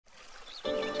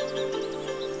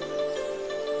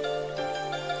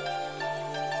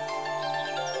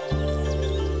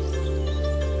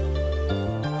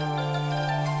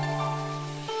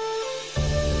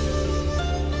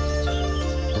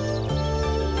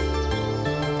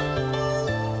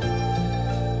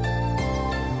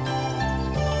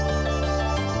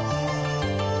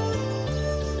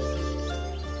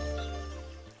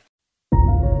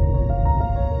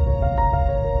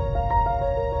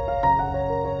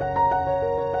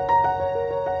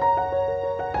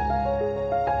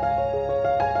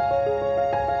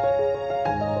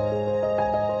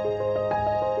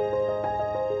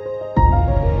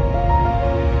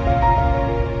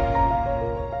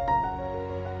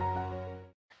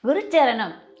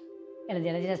குருச்சரணம். எனது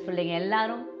எனர்ஜினஸ் பிள்ளைங்க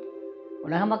எல்லாரும்,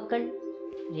 உலக மக்கள்,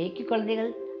 ரேக்கி குழந்தைகள்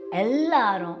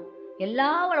எல்லாரும் எல்லா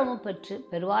வளமும் பெற்று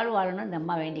பெருவாழ்வு வாழணும்னு இந்த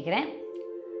அம்மா வேண்டிக்கிறேன்.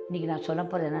 இன்றைக்கி நான் சொல்ல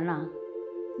போகிறது என்னென்னா,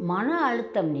 மன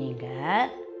அழுத்தம்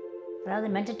நீங்கள், அதாவது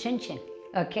மென்டல் டென்ஷன்,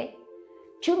 ஓகே,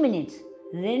 2 minutes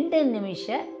 2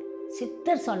 நிமிஷம்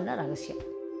சித்தர் சொன்ன ரகசியம்.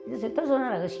 இது சித்தர்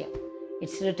சொன்ன ரகசியம்.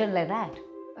 It's written like that.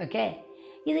 Okay,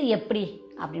 இது எப்படி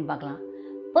அப்படின்னு பார்க்கலாம்.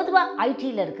 பொதுவாக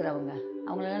ஐடியில் இருக்கிறவங்க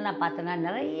அவங்களெல்லாம் நான் பார்த்தேன்னா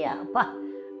நிறைய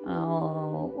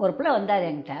ஒரு பிள்ளை வந்தார்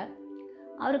என்கிட்ட.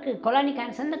 அவருக்கு கொலானி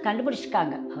கேன்சர்னு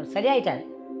கண்டுபிடிச்சிருக்காங்க. அவர் சரியாயிட்டார்,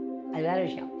 அது வேறு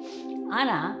விஷயம்.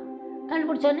 ஆனால்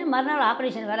கண்டுபிடிச்சோடனே மறுநாள்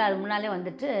ஆப்ரேஷன் வேறு, அது முன்னாலே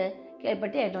வந்துட்டு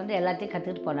கேள்விப்பட்டு என்கிட்ட வந்து எல்லாத்தையும்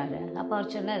கற்றுக்கிட்டு போனார். அப்போ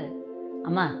அவர் சொன்னார்,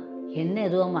 அம்மா என்ன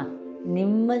எதுவும்மா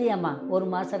நிம்மதியாம்மா 1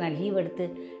 மாதம் நான் லீவ் எடுத்து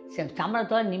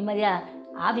சம்பளத்தோடு நிம்மதியாக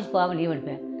ஆஃபீஸ் போகாமல் லீவ்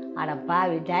எடுப்பேன். அடப்பா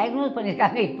டயக்னோஸ்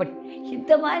பண்ணியிருக்காங்க, இப்படி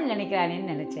இந்த மாதிரி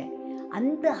நினைக்கிறானேன்னு நினச்சேன்.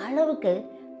 அந்த அளவுக்கு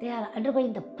they are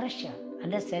undergoing the pressure.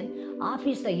 Understand?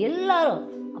 ஆஃபீஸில் எல்லாரும்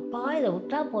அப்பா இதை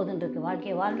விட்டால் போதுன்ருக்கு,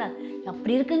 வாழ்க்கையை வாழ்ந்தால்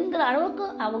அப்படி இருக்குங்கிற அளவுக்கு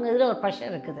அவங்க இதில் ஒரு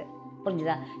ப்ரெஷர் இருக்குது.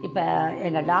 புரிஞ்சுதா? இப்போ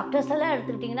எங்கள் டாக்டர்ஸ் எல்லாம்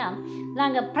எடுத்துக்கிட்டிங்கன்னா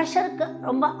நாங்கள் ப்ரெஷருக்கு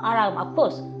ரொம்ப ஆளாகும்.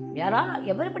 Of course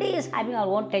everybody is having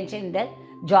our own tension in the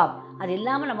job. அது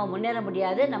இல்லாமல் நம்ம முன்னேற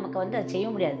முடியாது, நமக்கு வந்து அதை செய்ய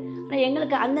முடியாது. ஆனால்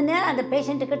எங்களுக்கு அந்த நேரம் அந்த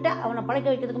பேஷண்ட்டுக்கிட்ட அவனை பழக்க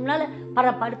வைக்கிறதுக்கு முன்னால்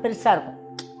பரப்பாடு பெருசாக இருக்கும்.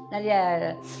 நிறைய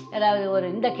ஏதாவது ஒரு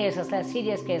இந்த கேசஸில்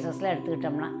சீரியஸ் கேசஸில்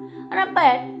எடுத்துக்கிட்டோம்னா. ஆனால் இப்போ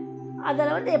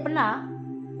அதில் வந்து எப்படின்னா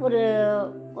ஒரு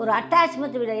ஒரு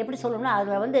அட்டாச்மெண்ட் விட எப்படி சொல்லணும்னா,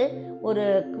 அதில் வந்து ஒரு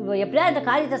எப்படியா இந்த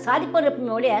காரியத்தை சாதிப்போம்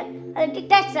எப்பவுமே ஒழிய அதை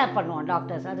டிட்டாச்சாக பண்ணுவோம்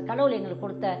டாக்டர்ஸ். அது கடவுள் எங்களுக்கு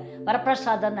கொடுத்த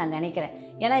வரப்பிரசாதம்னு நான் நினைக்கிறேன்.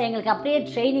 ஏன்னா எங்களுக்கு அப்படியே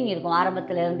ட்ரைனிங் இருக்கும்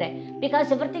ஆரம்பத்தில் இருந்தே.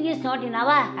 Because everything is not in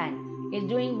our hand, is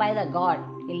doing by the God,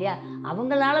 இல்லையா?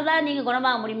 அவங்களால தான் நீங்கள்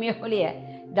குணமாக முடியுமே ஒழிய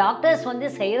டாக்டர்ஸ் வந்து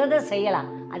செய்கிறத செய்யலாம்.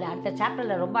 அது அடுத்த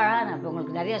சாப்டரில் ரொம்ப அழகாக நான்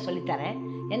உங்களுக்கு நிறையா சொல்லித்தரேன்.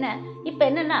 என்ன இப்போ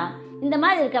என்னென்னா, இந்த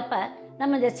மாதிரி இருக்கப்ப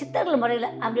நம்ம இந்த சித்தர்கள் முறையில்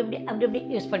அப்படி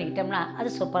யூஸ் பண்ணிக்கிட்டோம்னா அது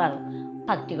சூப்பராக இருக்கும்.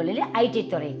 பர்டிகுலர்லி ஐடி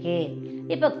துறைக்கு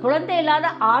இப்போ குழந்தை இல்லாத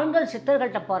ஆண்கள்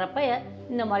சித்தர்கள்ட்ட போகிறப்ப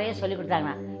இந்த முறையை சொல்லி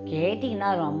கொடுத்தாங்கன்னா கேட்டிங்கன்னா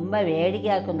ரொம்ப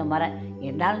வேடிக்கையாக இருக்கும். இந்த முறை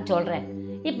என்னன்னு சொல்கிறேன்.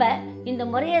 இப்போ இந்த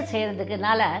முறையை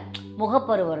செய்கிறதுக்குனால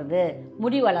முகப்பரு வருது,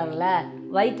 முடி வளரல,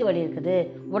 வயிற்று வலி இருக்குது,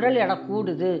 உடல் எடை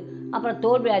கூடுது, அப்புறம்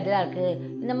தோல் வியாதிலாம் இருக்குது,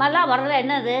 இந்த மாதிரிலாம் வரல.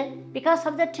 என்னது? பிகாஸ்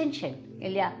ஆஃப் த டென்ஷன்,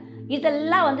 இல்லையா?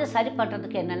 இதெல்லாம் வந்து சரி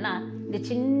பண்ணுறதுக்கு என்னென்னா இந்த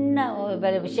சின்ன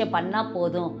விஷயம் பண்ணால்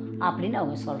போதும் அப்படின்னு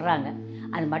அவங்க சொல்கிறாங்க.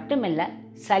 அது மட்டும் இல்லை,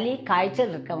 சளி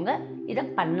காய்ச்சல் இருக்கவங்க இதை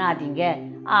பண்ணாதீங்க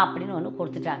அப்படின்னு ஒன்று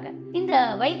கொடுத்துட்டாங்க. இந்த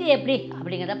வைத்தியம் எப்படி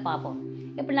அப்படிங்கிறத பார்ப்போம்.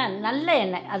 எப்படின்னா நல்ல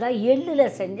எண்ணெய், அதாவது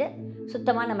எள்ளில் செஞ்ச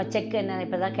சுத்தமாக நம்ம செக்கு எண்ணெய்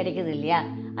இப்போ தான் கிடைக்குது இல்லையா,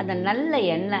 அந்த நல்ல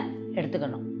எண்ணெய்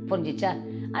எடுத்துக்கணும். புரிஞ்சிச்சா?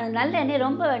 அந்த நல்ல எண்ணெய்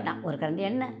ரொம்ப வேண்டாம், ஒரு கரண்டி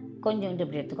எண்ணெய் கொஞ்சம்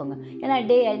இப்படி எடுத்துக்கோங்க. ஏன்னா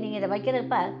நீங்கள் இதை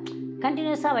வைக்கிறப்ப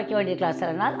கண்டினியூஸாக வைக்க வேண்டியிருக்கலாம்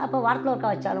சில நாள். அப்போ வாரத்தில் ஒருக்கா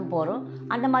வச்சாலும் போகிறோம்,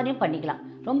 அந்த மாதிரியும் பண்ணிக்கலாம்.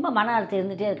 ரொம்ப மன அழுத்தம்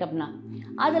இருந்துகிட்டே இருக்கு அப்படின்னா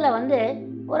அதில் வந்து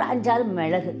ஒரு 5-6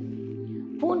 மிளகு,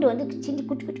 பூண்டு வந்து சின்ன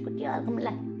குட்டி குட்டி குட்டியாக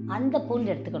இருக்கும்ல, அந்த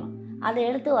பூண்டு எடுத்துக்கணும். அதை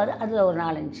எடுத்து அதில் ஒரு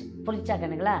 4-5 புளிச்சா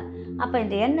கணக்குங்களா. அப்போ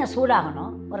இந்த எண்ணெய்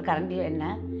சூடாகணும், ஒரு கரண்டி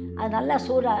எண்ணெய். அது நல்லா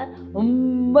சூடாக,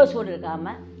 ரொம்ப சூடு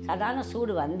இருக்காமல் சாதாரண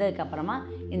சூடு வந்ததுக்கப்புறமா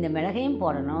இந்த மிளகையும்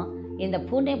போடணும். இந்த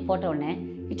பூண்டையும் போட்ட உடனே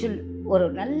ஒரு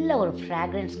நல்ல ஒரு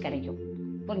ஃப்ராக்ரன்ஸ் கிடைக்கும்.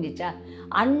 புரிஞ்சிச்சா?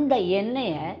 அந்த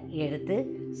எண்ணெயை எடுத்து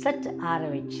சற்று ஆற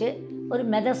வச்சு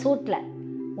ஒரு சூட்டில்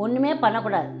ஒன்றுமே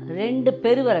பண்ணக்கூடாது. 2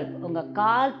 பெருவிரல், உங்கள்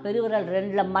கால் பெருவிரல்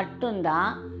 2ல் மட்டும்தான்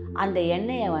அந்த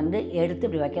எண்ணெயை வந்து எடுத்து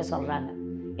இப்படி வைக்க சொல்கிறாங்க.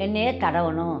 எண்ணெயை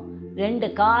தடவணும் 2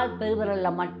 கால்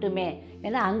பெருவிரலில் மட்டுமே.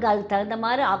 ஏன்னா அங்கே அதுக்கு தகுந்த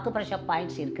மாதிரி ஆக்குப்ரெஷர்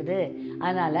பாயிண்ட்ஸ் இருக்குது.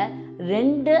 அதனால்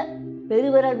 2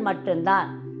 பெருவிரல் மட்டும்தான்.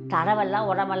 தடவெல்லாம்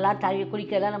உடம்பெல்லாம் தழுவி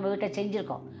குளிக்கிறதெல்லாம் நம்ம வீட்டை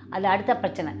செஞ்சுருக்கோம். அது அடுத்த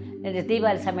பிரச்சனை. இந்த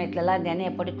தீபாவளி சமயத்துலலாம் இந்த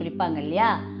எண்ணெயை போட்டு குளிப்பாங்க இல்லையா,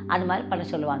 அது மாதிரி பண்ண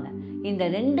சொல்லுவாங்க. இந்த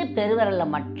 2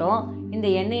 பெருவிரலில் மட்டும் இந்த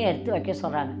எண்ணெயை எடுத்து வைக்க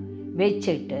சொல்கிறாங்க.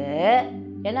 வச்சுட்டு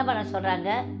என்ன பண்ண சொல்கிறாங்க,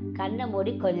 கண்ணை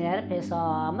மூடி கொஞ்ச நேரம்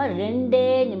பேசாமல் 2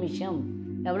 நிமிஷம்,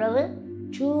 எவ்வளவு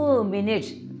 2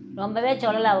 minutes, ரொம்பவே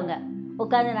சொல்லலை அவங்க.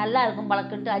 உட்காந்து நல்லா இருக்கும்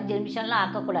பழக்கிட்டு 5 நிமிஷம்லாம்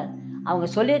ஆக்கக்கூடாது. அவங்க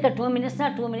சொல்லியிருக்க 2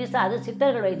 minutesனால் 2 minutes தான். அது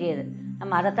சித்தர்கள் வைத்தியது,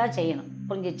 நம்ம அதைத்தான் செய்யணும்.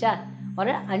 புரிஞ்சிச்சா?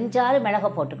 ஒரு 5-6 மிளகை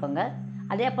போட்டுக்கோங்க.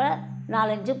 அதே போல்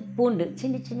 4-5 பூண்டு,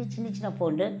 சின்ன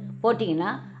பூண்டு போட்டிங்கன்னா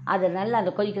அது நல்லா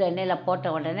அந்த கொதிக்கிற எண்ணெயில்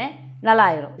போட்ட உடனே நல்லா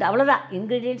ஆயிரும். இது அவ்வளோதான்.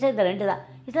 இன்க்ரீடியன்ஸே இந்த 2 தான்.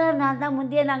 இதெல்லாம் நான் தான்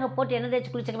முந்தைய நாங்கள் போட்டு எண்ணெய்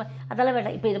தேய்ச்சி குளிச்சிருக்கோம், அதெல்லாம்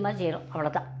வேண்டாம். இப்போ இது மாதிரி செய்கிறோம்,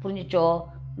 அவ்வளோதான். புரிஞ்சிச்சோ?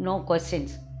 No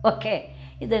questions. ஓகே,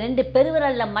 இது 2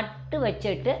 பெருவிரலில் மட்டும்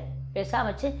வச்சுட்டு பேசாமல்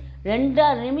வச்சு 2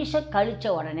 நிமிஷம்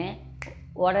கழித்த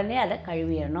உடனே அதை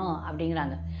கழுவிடணும்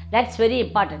அப்படிங்கிறாங்க. That's very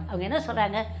important. அவங்க என்ன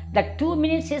சொல்கிறாங்க, த 2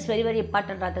 minutes is very very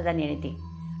important rather then anything.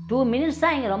 2 minutes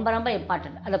தான் இங்கே ரொம்ப ரொம்ப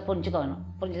இம்பார்ட்டன்ட். அதை புரிஞ்சுக்கணும்.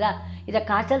 புரிஞ்சுதா? இதை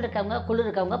காய்ச்சல் இருக்கவங்க குளிர்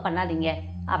இருக்கவங்க பண்ணாதீங்க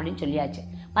அப்படின்னு சொல்லியாச்சு.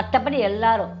 மற்றபடி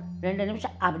எல்லோரும் 2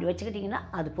 நிமிஷம் அப்படி வச்சுக்கிட்டிங்கன்னா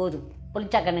அது போதும்.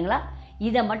 புரிஞ்சா கண்ணுங்களா?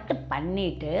 இதை மட்டும்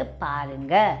பண்ணிவிட்டு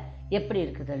பாருங்கள் எப்படி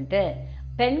இருக்குதுன்ட்டு.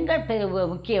 பெண்கள்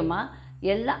முக்கியமாக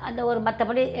எல்லாம் அந்த ஒரு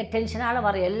மற்றபடி டென்ஷனால்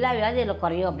வர எல்லா வியாதியும் இதில்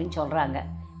குறையும் அப்படின்னு சொல்கிறாங்க.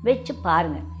 வச்சு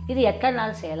பாருங்கள். இது எத்தனை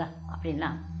நாள் செய்யலாம் அப்படின்னா,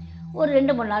 ஒரு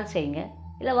 2-3 நாள் செய்யுங்க,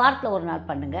 இல்லை வாரத்தில் 1 நாள்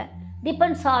பண்ணுங்கள்.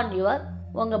 டிபெண்ட்ஸ் ஆன் யுவர்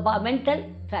உங்கள் மென்டல்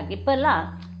ஃபேக்ட். இப்போல்லாம்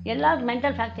எல்லா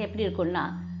மென்டல் ஃபேக்ட் எப்படி இருக்குன்னா,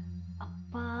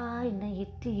 அப்பா இன்னும்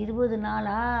 20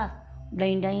 நாளா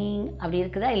டைங் அப்படி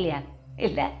இருக்குதா இல்லையா?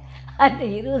 இல்லை, அந்த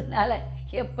 20 நாளை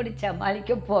எப்படி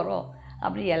சமாளிக்க போகிறோம்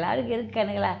அப்படி எல்லாருக்கும்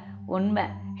இருக்கானுங்களா? உண்மை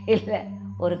இல்லை,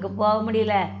 ஒருக்கு போக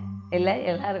முடியல இல்லை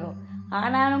எல்லாருக்கும்.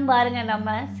 ஆனாலும் பாருங்கள்,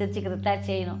 நம்ம சிரிச்சுக்கிறது தான்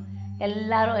செய்யணும்.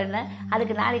 எல்லோரும் என்ன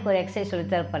அதுக்கு நாளைக்கு ஒரு எக்ஸசைஸ் சொல்லி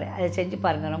தரப்பாரு, அதை செஞ்சு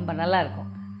பாருங்கள், ரொம்ப நல்லாயிருக்கும்.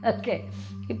 ஓகே,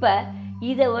 இப்போ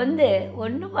இதை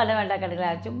ஒன்றும் பண்ண வேண்டாம்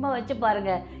கண்டுங்களா, சும்மா வச்சு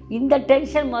பாருங்கள். இந்த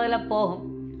டென்ஷன் முதல்ல போகும்.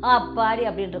 பாடி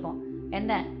அப்படின்னு இருக்கும்.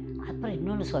 என்ன அப்புறம்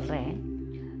இன்னொன்று சொல்கிறேன்,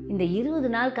 இந்த 20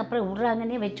 நாளுக்கு அப்புறம்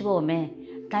விட்றாங்கன்னே வச்சுக்கோமே,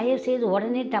 தயவுசெய்து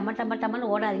உடனே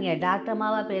டம்மன்னு ஓடாதீங்க.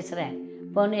 டாக்டர்மாவாக பேசுகிறேன்.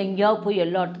 இப்போ எங்கேயாவது போய்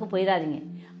எல்லா இடத்துக்கும் போயிடாதீங்க.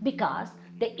 பிகாஸ்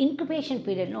த இன்குபேஷன்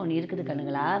பீரியட்னு ஒன்று இருக்குது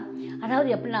கண்ணுங்களா. அதாவது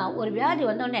எப்படின்னா, ஒரு வியாதி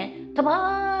வந்தோடனே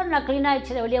நான் க்ளீன்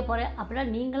ஆகிடுச்சு வெளியே போகிறேன்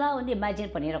அப்படிலாம் நீங்களாக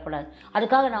இமேஜின் பண்ணிடக்கூடாது.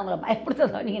 அதுக்காக நான் உங்களை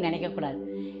பயப்படுத்துறதோ நீங்கள் நினைக்கக்கூடாது.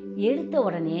 எடுத்த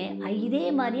உடனே இதே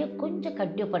மாதிரியே கொஞ்சம்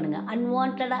கண்டினியூ பண்ணுங்கள்.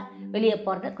 அன்வான்டாக வெளியே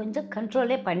போகிறத கொஞ்சம்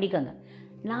கண்ட்ரோலே பண்ணிக்கோங்க.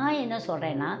 நான் என்ன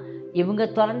சொல்கிறேன்னா, இவங்க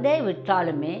திறந்தே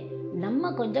விட்டாலுமே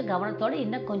நம்ம கொஞ்சம் கவனத்தோடு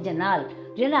இன்னும் கொஞ்ச நாள்,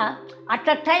 ஏன்னா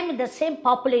at a time the same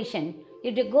population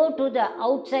it go to the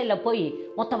out சைடில் போய்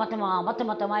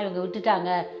மொத்தமாக இவங்க விட்டுட்டாங்க,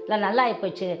 இல்லை நல்லா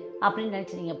ஆகிப்போச்சு அப்படின்னு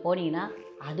நினச்சி நீங்கள் போனீங்கன்னா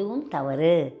அதுவும்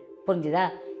தவறு. புரிஞ்சுதா?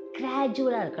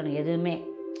 கிராஜுவலாக இருக்கணும்.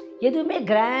 எதுவுமே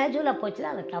கிராஜுவலாக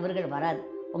போச்சுன்னா அந்த தவறுகள் வராது.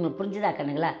 உங்களுக்கு புரிஞ்சுதா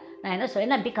கண்ணுங்களா? நான் என்ன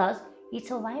சொல்றேன்னா, because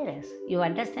it's a virus. You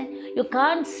understand? You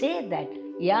can't say that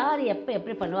யார் எப்போ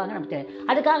எப்படி பண்ணுவாங்கன்னு நமக்கு தெரியும்.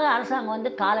 அதுக்காக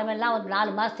அரசாங்கம் காலமெல்லாம்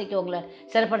 4 மாதத்துக்கு உங்களை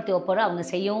சிறப்படுத்தி வைப்போம் அவங்க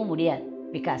செய்யவும் முடியாது.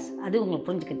 பிகாஸ் அது உங்களுக்கு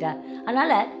புரிஞ்சுக்கிட்டா.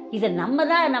 அதனால் இதை நம்ம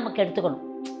தான் நமக்கு எடுத்துக்கணும்.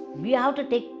 We have to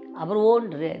take our own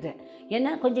இது.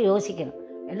 என்ன கொஞ்சம் யோசிக்கணும்.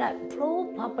 எல்லாம் இவ்வளோ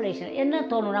பாப்புலேஷன் என்ன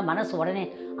தோணுன்னா, மனசு உடனே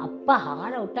அப்பா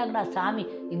ஆளை விட்டாங்கடா சாமி,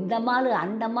 இந்த மால்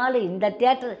அந்த மால் இந்த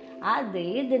தியேட்டர் அது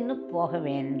இதுன்னு போக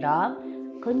வேண்டாம்.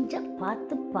 கொஞ்சம்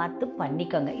பார்த்து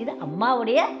பண்ணிக்கோங்க. இது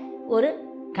அம்மாவுடைய ஒரு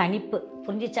கணிப்பு.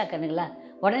 புரிஞ்சிச்சா கண்ணுங்களா?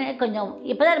 உடனே கொஞ்சம்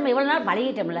இப்போ தான் நம்ம இவ்வளோ நாள்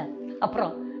பழகிட்டோம்ல,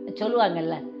 அப்புறம்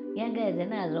சொல்லுவாங்கல்ல, ஏங்க இது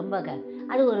என்ன அது ரொம்ப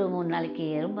அது ஒரு 3 நாளைக்கு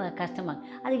ரொம்ப கஷ்டமாக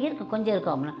அது இருக்கும், கொஞ்சம்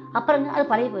இருக்கும் அப்படின்னா அப்புறங்க அது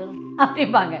பழகி போயிடும்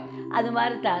அப்படிம்பாங்க. அது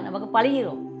மாதிரி தான் நமக்கு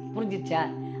பழகிடும். புரிஞ்சிச்சா?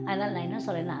 அதனால் நான் என்ன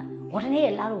சொல்கிறேன்னா, உடனே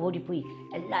எல்லோரும் ஓடி போய்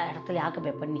எல்லா இடத்துலையும்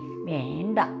ஆக்குப்பை பண்ணி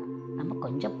வேண்டாம். நம்ம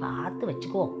கொஞ்சம் பார்த்து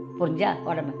வச்சுக்குவோம். புரிஞ்சா?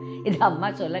 உடம்பு இது அம்மா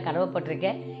சொல்ல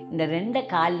கடமைப்பட்டிருக்கேன். இந்த 2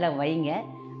 காலில் வைங்க.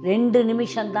 2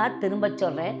 நிமிஷம்தான் திரும்ப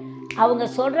சொல்கிறேன். அவங்க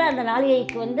சொல்கிற அந்த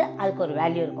நாளிகைக்கு அதுக்கு ஒரு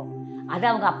வேல்யூ இருக்கும். அது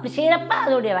அவங்க அப்படி செய்கிறப்ப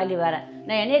அதோடைய வேல்யூ வேறு.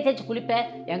 நான் எண்ணெயை தேய்ச்சி குளிப்பேன்,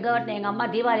 எங்கள் வீட்டில் எங்கள் அம்மா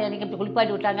தீபாவளி அன்றைக்கி இப்படி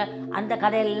குளிப்பாட்டி விட்டாங்க, அந்த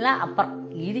கதையெல்லாம் அப்புறம்.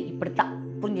 இது இப்படித்தான்.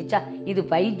 புரிஞ்சிச்சா? இது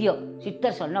வைத்தியம்.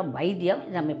 சித்தர் சொன்ன வைத்தியம்.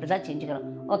 நம்ம இப்படி தான் செஞ்சுக்கிறோம்.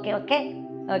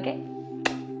 Okay.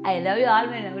 I love you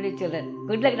all my lovely children.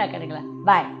 Good luck. நான் கிடைக்கலாம்.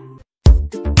 பாய்.